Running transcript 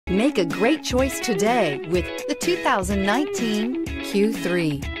Make a great choice today with the 2019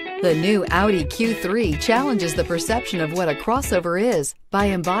 Q3. The new Audi Q3 challenges the perception of what a crossover is by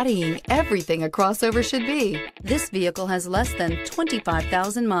embodying everything a crossover should be. This vehicle has less than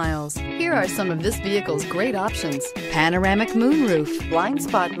 25,000 miles. Here are some of this vehicle's great options: panoramic moonroof, blind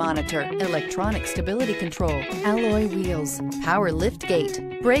spot monitor, electronic stability control, alloy wheels, power lift gate,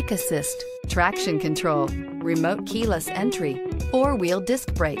 brake assist, traction control, remote keyless entry, four-wheel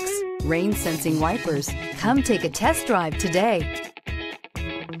disc brakes, rain sensing wipers. Come take a test drive today.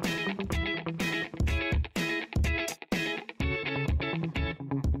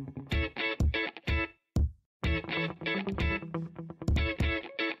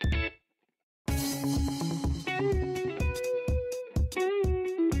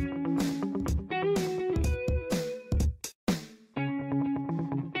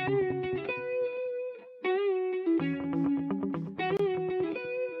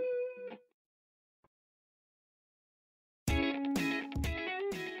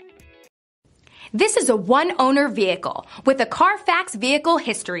 This is a one-owner vehicle with a Carfax Vehicle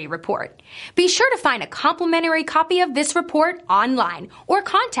History Report. Be sure to find a complimentary copy of this report online or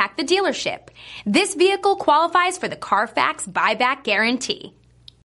contact the dealership. This vehicle qualifies for the Carfax Buyback Guarantee.